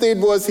Jesus did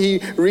was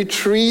he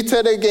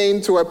retreated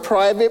again to a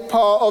private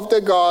part of the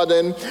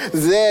garden.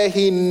 There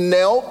he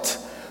knelt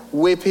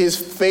with his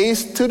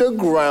face to the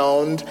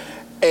ground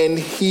and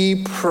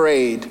he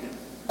prayed,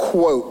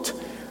 quote,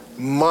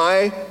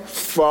 my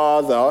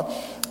Father,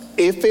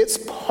 if it's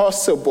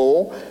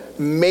possible,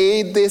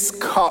 may this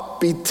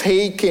cup be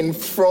taken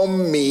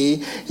from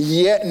me,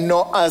 yet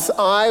not as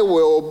I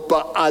will,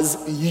 but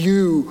as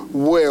you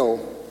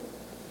will.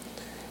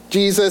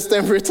 Jesus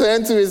then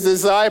returned to his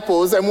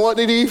disciples, and what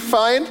did he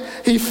find?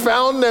 He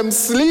found them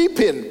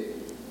sleeping,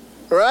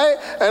 right?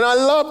 And I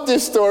love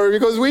this story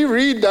because we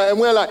read that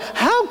and we're like,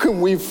 how can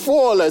we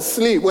fall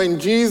asleep when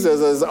Jesus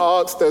has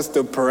asked us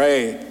to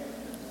pray?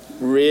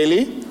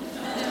 Really?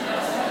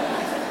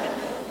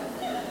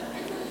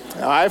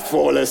 I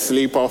fall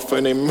asleep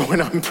often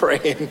when I'm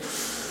praying.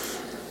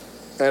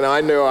 And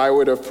I know I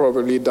would have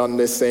probably done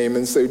the same.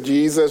 And so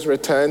Jesus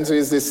returned to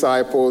his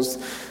disciples.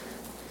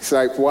 He's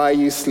like, why are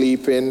you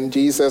sleeping?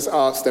 Jesus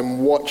asked them,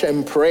 watch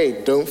and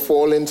pray. Don't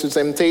fall into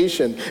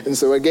temptation. And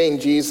so again,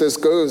 Jesus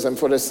goes, and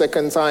for the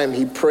second time,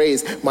 he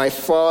prays, my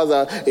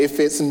Father, if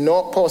it's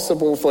not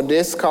possible for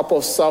this cup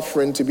of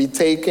suffering to be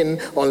taken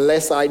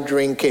unless I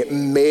drink it,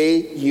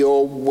 may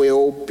your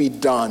will be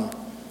done.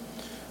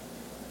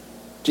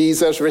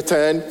 Jesus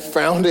returned,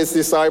 found his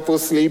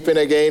disciples sleeping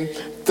again.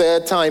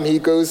 Third time he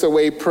goes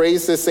away,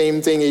 prays the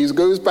same thing. He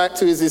goes back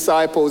to his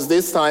disciples.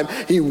 This time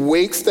he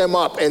wakes them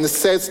up and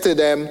says to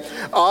them,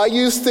 are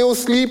you still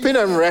sleeping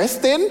and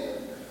resting?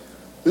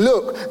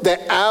 Look, the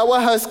hour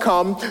has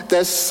come.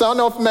 The Son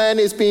of Man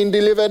is being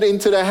delivered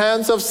into the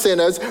hands of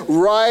sinners.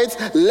 Rise,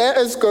 let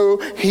us go.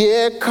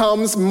 Here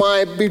comes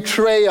my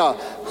betrayer.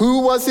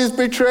 Who was his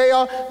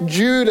betrayer?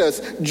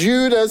 Judas.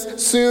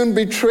 Judas soon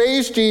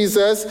betrays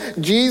Jesus.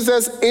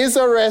 Jesus is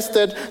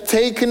arrested,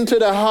 taken to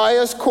the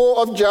highest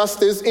court of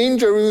justice in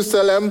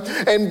Jerusalem.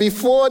 And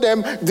before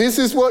them, this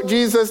is what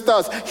Jesus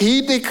does.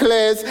 He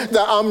declares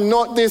that I'm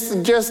not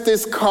just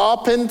this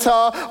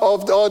carpenter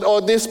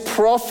or this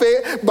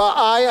prophet, but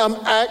I am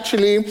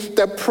actually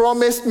the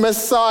promised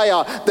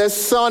Messiah, the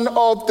Son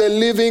of the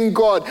living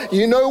God.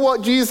 You know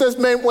what Jesus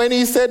meant when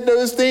he said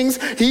those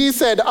things? He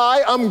said,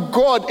 I am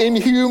God in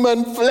human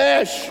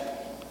flesh.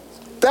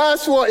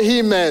 That's what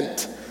he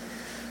meant.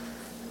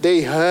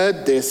 They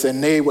heard this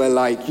and they were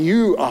like,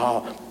 you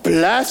are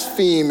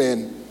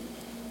blaspheming.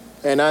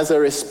 And as a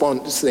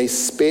response, they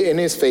spit in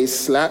his face,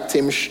 slapped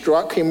him,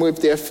 struck him with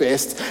their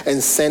fists,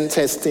 and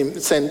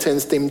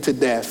sentenced him to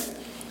death.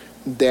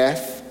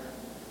 Death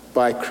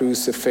by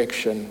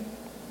crucifixion.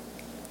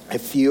 A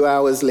few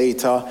hours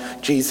later,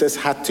 Jesus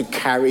had to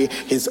carry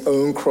his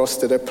own cross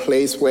to the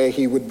place where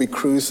he would be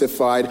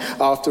crucified.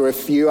 After a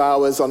few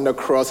hours on the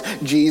cross,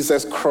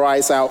 Jesus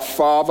cries out,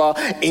 Father,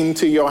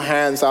 into your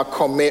hands I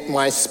commit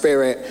my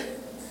spirit.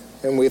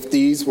 And with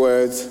these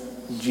words,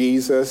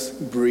 Jesus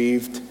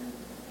breathed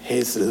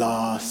his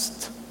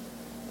last.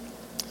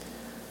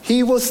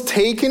 He was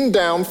taken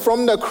down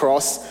from the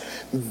cross,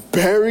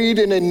 buried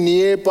in a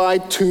nearby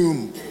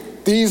tomb.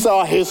 These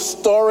are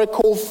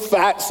historical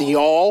facts,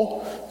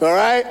 y'all. All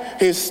right?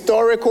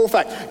 Historical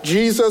fact.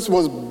 Jesus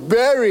was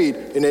buried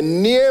in a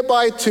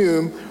nearby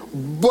tomb,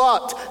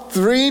 but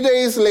 3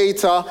 days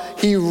later,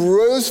 he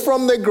rose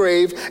from the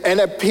grave and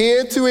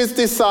appeared to his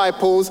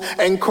disciples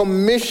and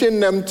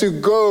commissioned them to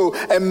go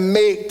and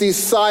make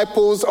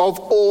disciples of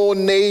all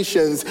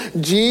nations.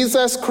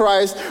 Jesus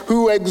Christ,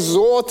 who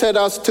exhorted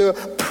us to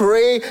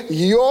pray,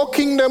 your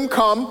kingdom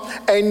come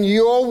and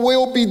your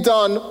will be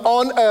done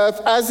on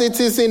earth as it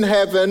is in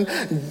heaven,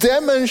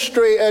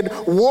 demonstrated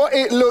what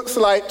it looks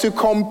like to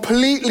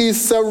completely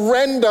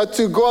surrender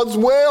to God's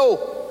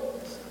will.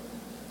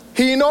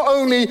 He not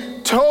only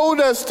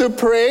told us to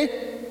pray,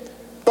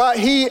 but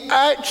he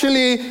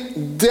actually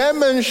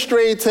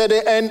demonstrated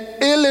it and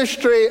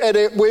illustrated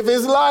it with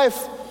his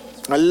life.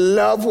 I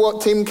love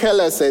what Tim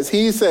Keller says.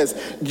 He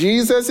says,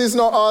 Jesus is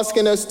not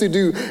asking us to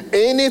do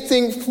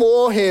anything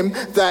for him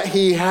that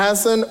he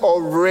hasn't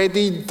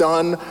already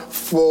done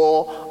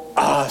for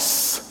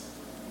us.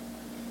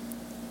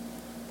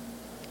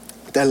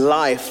 The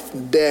life,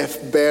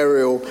 death,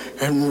 burial,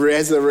 and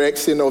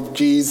resurrection of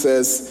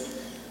Jesus,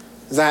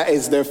 that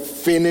is the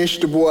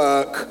finished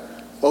work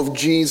of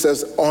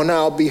Jesus on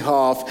our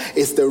behalf,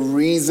 is the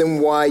reason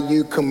why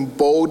you can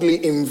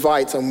boldly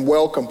invite and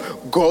welcome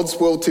God's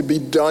will to be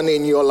done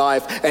in your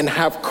life and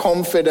have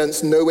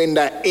confidence knowing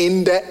that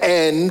in the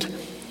end,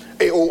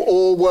 it will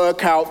all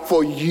work out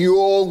for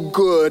your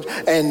good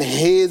and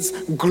his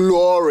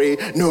glory,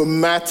 no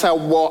matter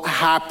what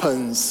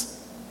happens.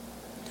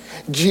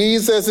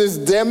 Jesus'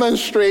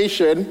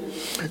 demonstration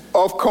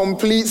of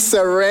complete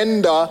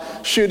surrender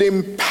should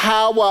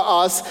empower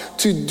us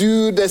to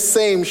do the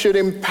same, should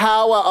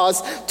empower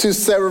us to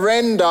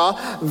surrender.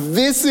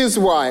 This is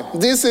why,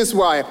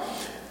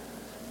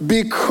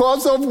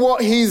 because of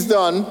what he's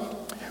done,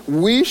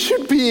 we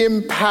should be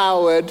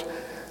empowered,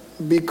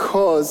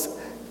 because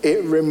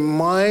it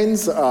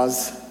reminds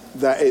us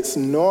that it's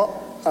not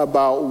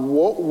about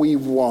what we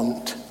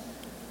want.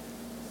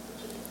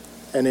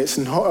 And it's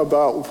not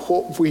about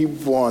what we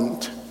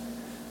want,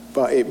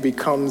 but it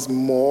becomes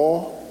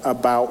more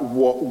about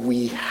what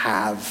we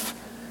have.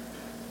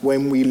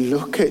 When we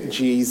look at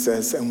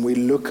Jesus and we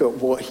look at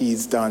what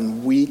he's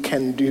done, we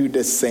can do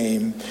the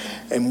same.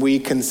 And we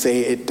can say,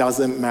 it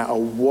doesn't matter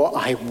what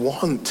I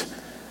want,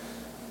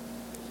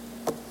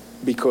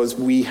 because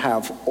we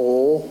have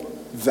all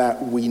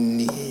that we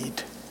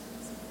need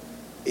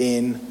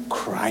in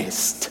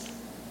Christ.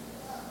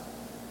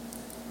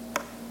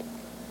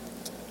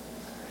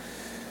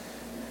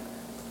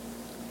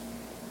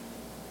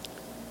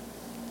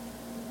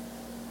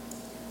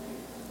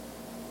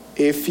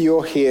 If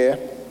you're here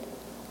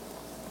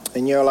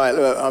and you're like,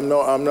 look, I'm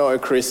not a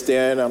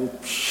Christian, I'm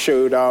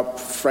showed up, a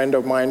friend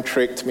of mine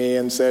tricked me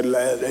and said,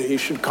 you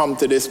should come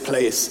to this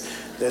place.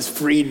 There's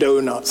free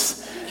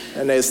donuts.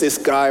 And there's this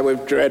guy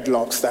with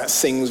dreadlocks that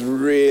sings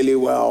really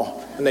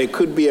well. And they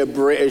could be a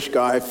British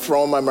guy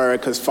from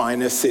America's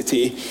finest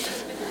city.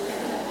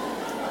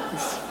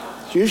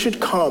 You should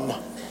come.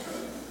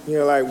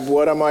 You're like,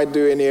 what am I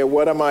doing here?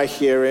 What am I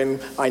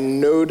hearing? I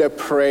know the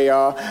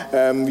prayer,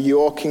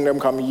 your kingdom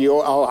come,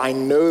 I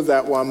know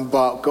that one,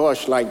 but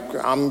gosh, like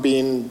I'm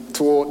being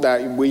taught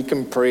that we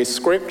can pray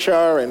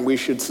scripture and we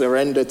should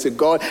surrender to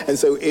God. And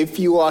so if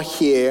you are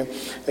here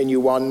and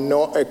you are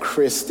not a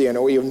Christian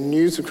or you're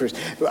new to Christian,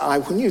 I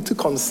want you to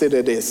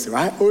consider this,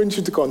 right? I want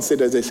you to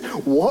consider this.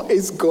 What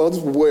is God's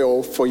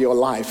will for your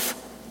life?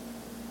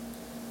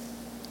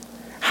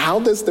 How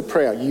does the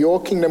prayer,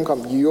 your kingdom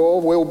come, your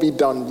will be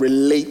done,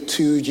 relate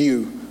to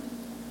you?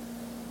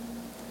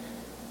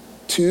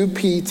 2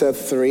 Peter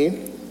 3,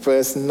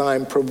 verse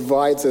 9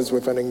 provides us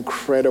with an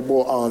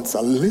incredible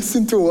answer.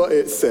 Listen to what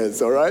it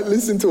says, all right?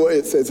 Listen to what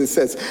it says. It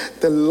says,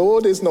 the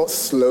Lord is not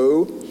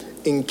slow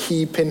in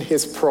keeping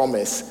his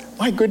promise.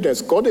 My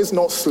goodness, God is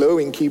not slow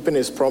in keeping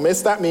his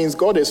promise. That means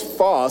God is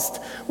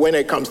fast when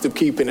it comes to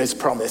keeping his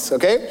promise,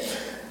 okay?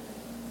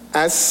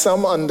 As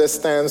some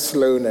understand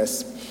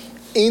slowness.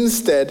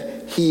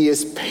 Instead, he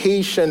is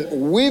patient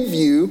with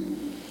you,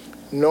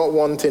 not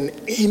wanting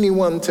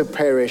anyone to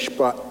perish,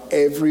 but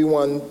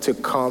everyone to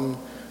come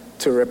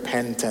to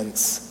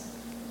repentance.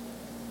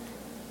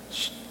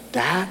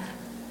 That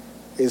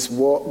is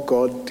what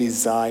God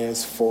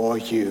desires for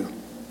you.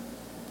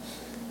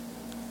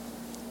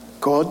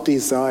 God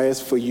desires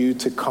for you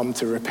to come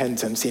to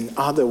repentance. In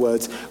other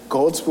words,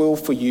 God's will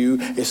for you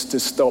is to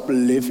stop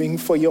living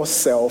for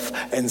yourself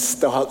and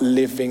start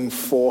living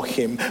for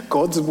him.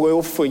 God's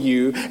will for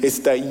you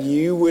is that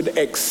you would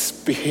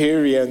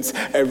experience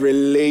a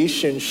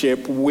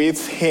relationship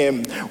with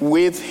him.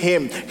 With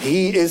him.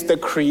 He is the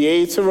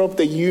creator of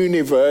the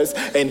universe,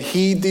 and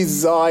he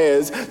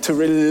desires to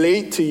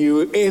relate to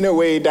you in a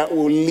way that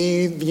will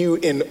leave you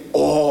in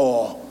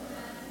awe.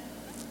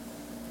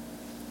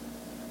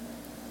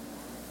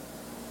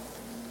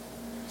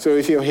 So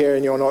if you're here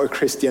and you're not a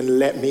Christian,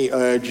 let me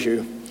urge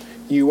you.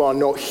 You are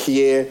not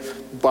here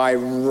by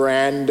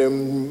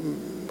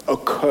random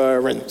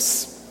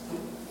occurrence.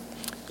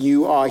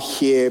 You are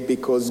here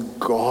because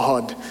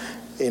God,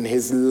 in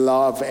his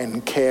love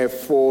and care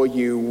for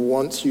you,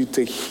 wants you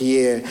to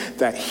hear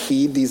that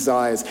he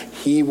desires,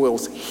 he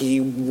wills, he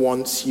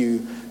wants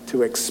you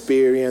to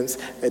experience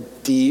a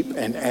deep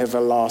and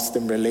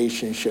everlasting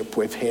relationship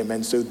with him.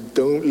 And so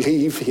don't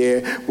leave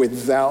here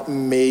without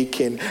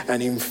making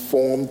an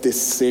informed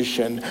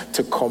decision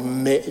to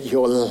commit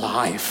your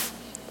life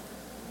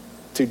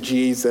to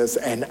Jesus.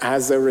 And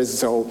as a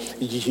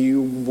result,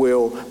 you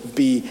will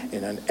be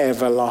in an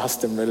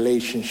everlasting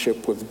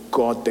relationship with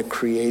God, the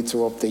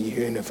creator of the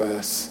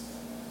universe.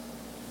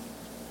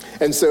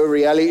 And so,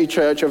 Reality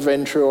Church of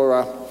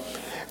Ventura,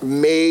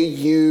 may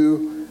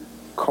you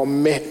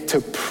commit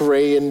to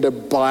praying the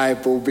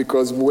Bible,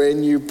 because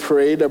when you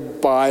pray the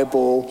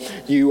Bible,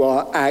 you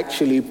are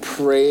actually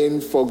praying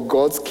for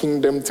God's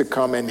kingdom to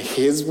come and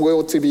his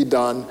will to be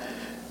done.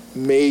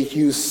 May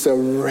you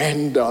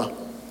surrender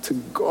to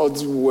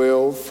God's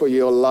will for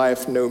your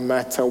life, no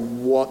matter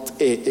what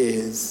it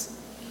is.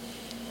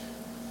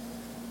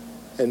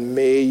 And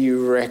may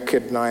you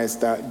recognize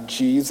that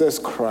Jesus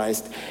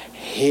Christ,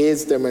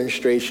 his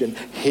demonstration,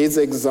 his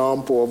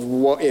example of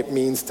what it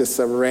means to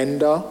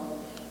surrender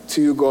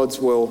to God's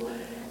will,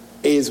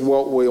 is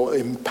what will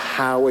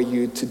empower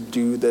you to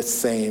do the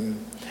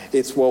same.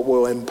 It's what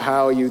will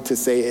empower you to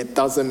say, it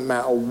doesn't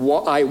matter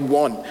what I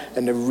want.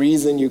 And the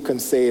reason you can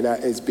say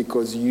that is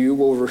because you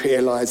will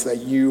realize that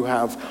you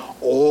have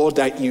all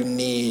that you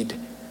need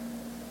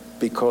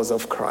because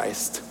of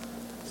Christ.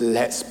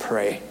 Let's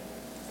pray.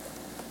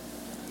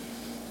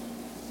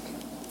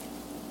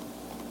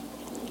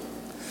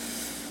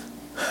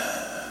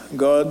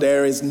 God,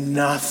 there is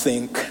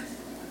nothing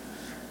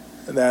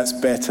that's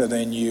better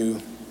than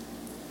you.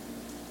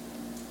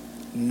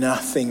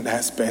 Nothing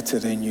that's better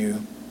than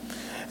you.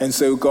 And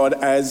so, God,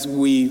 as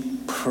we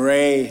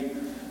pray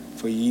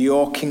for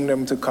your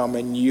kingdom to come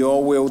and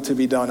your will to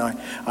be done,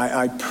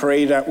 I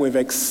pray that with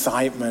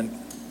excitement.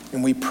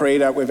 And we pray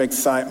that with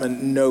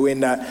excitement,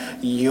 knowing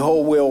that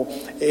your will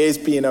is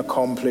being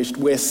accomplished.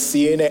 We're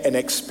seeing it and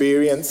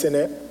experiencing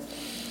it.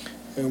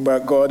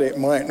 But God, it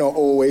might not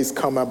always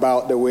come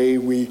about the way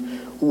we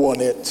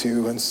want it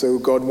to. And so,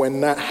 God,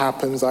 when that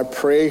happens, I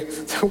pray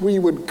that we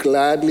would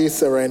gladly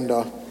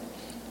surrender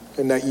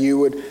and that you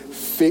would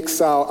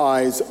fix our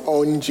eyes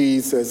on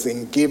Jesus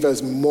and give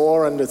us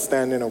more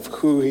understanding of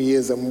who he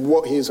is and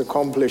what he has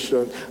accomplished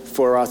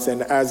for us.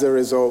 And as a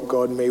result,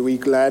 God, may we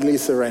gladly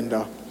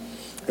surrender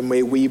and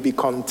may we be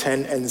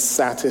content and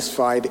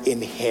satisfied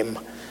in him,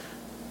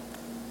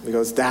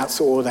 because that's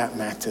all that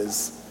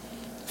matters.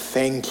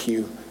 Thank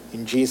you.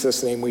 In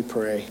Jesus' name we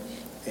pray.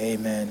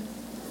 Amen.